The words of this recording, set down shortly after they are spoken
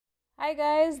Hi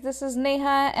guys, this is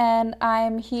Neha and I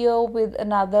am here with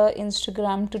another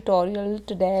Instagram tutorial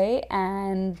today,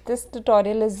 and this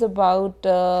tutorial is about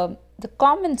the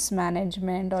comments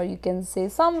management, or you can say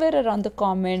somewhere around the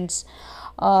comments,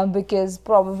 because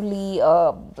probably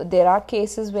there are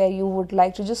cases where you would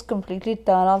like to just completely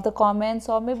turn off the comments,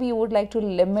 or maybe you would like to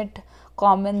limit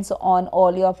comments on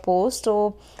all your posts.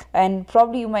 So, and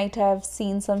probably you might have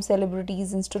seen some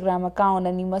celebrities Instagram account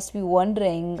and you must be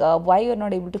wondering why you're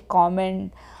not able to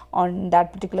comment on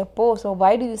that particular post, or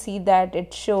why do you see that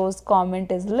it shows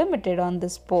comment is limited on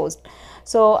this post.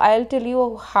 So I'll tell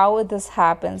you how this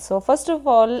happens. So first of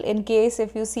all, in case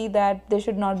if you see that there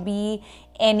should not be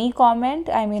any comment,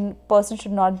 I mean person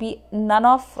should not be, none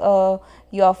of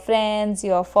your friends,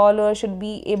 your followers should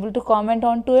be able to comment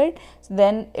onto it, so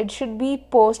then it should be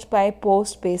post by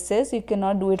post basis. You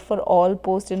cannot do it for all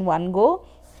posts in one go.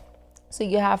 So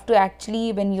you have to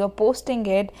actually, when you're posting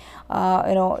it,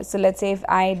 so let's say if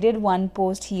I did one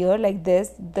post here like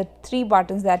this, the three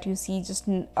buttons that you see just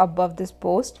above this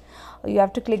post, you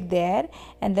have to click there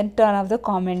and then turn off the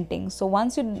commenting. So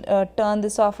once you turn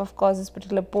this off, of course this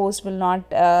particular post will not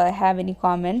have any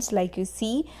comments. Like you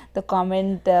see, the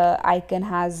comment icon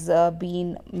has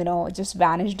been just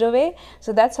vanished away.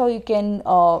 So that's how you can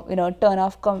turn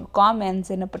off comments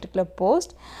in a particular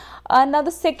post. Now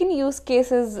the second use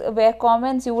case is where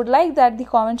comments, you would like that the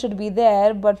comment should be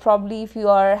there, but probably if you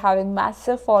are having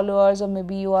massive followers, or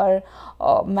maybe you are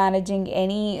managing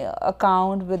any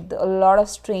account with a lot of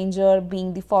stranger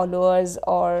being the followers,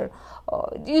 or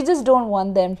you just don't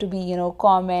want them to be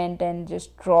comment and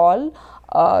just troll,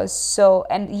 so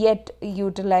and yet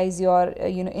utilize your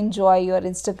enjoy your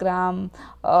Instagram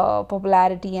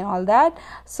popularity and all that.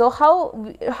 So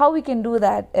how we can do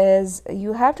that is,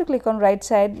 you have to click on right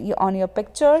side on your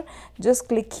picture, just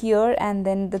click here and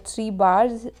then the three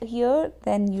bars here,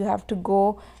 then you have to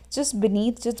go just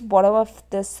beneath, just bottom of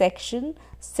the section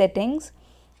settings,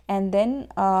 and then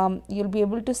you'll be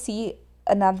able to see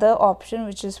another option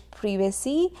which is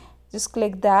privacy. Just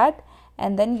click that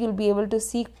and then you'll be able to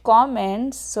see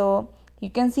comments. So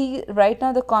you can see right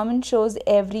now the comment shows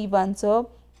everyone, so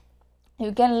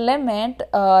you can limit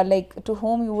like to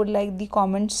whom you would like the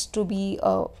comments to be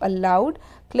allowed.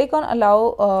 Click on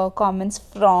allow comments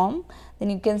from, then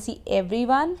you can see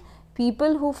everyone,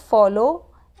 people who follow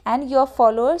and your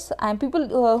followers, and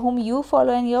people whom you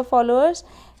follow and your followers,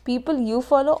 people you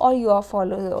follow or your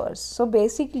followers. So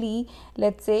basically,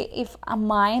 let's say if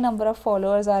my number of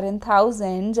followers are in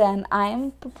thousands and I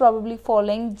am probably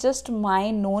following just my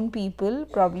known people,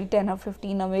 probably 10 or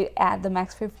 15 or maybe at the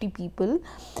max 50 people,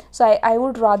 so I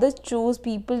would rather choose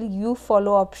people you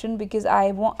follow option, because I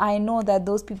know that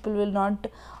those people will not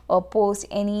post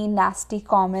any nasty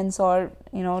comments, or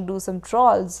do some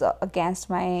trolls against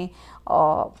my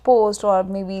post, or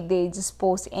maybe they just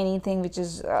post anything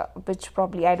which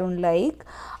probably I don't like,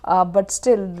 but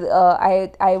still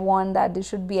I want that there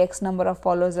should be X number of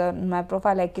followers on my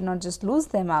profile. I cannot just lose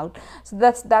them out. So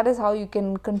that is how you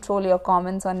can control your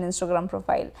comments on Instagram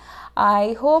profile.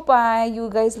 I hope you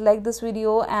guys like this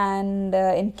video, and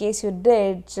in case you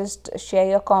did, just share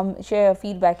your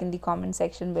feedback in the comment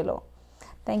section below.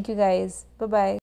 Thank you guys. Bye bye.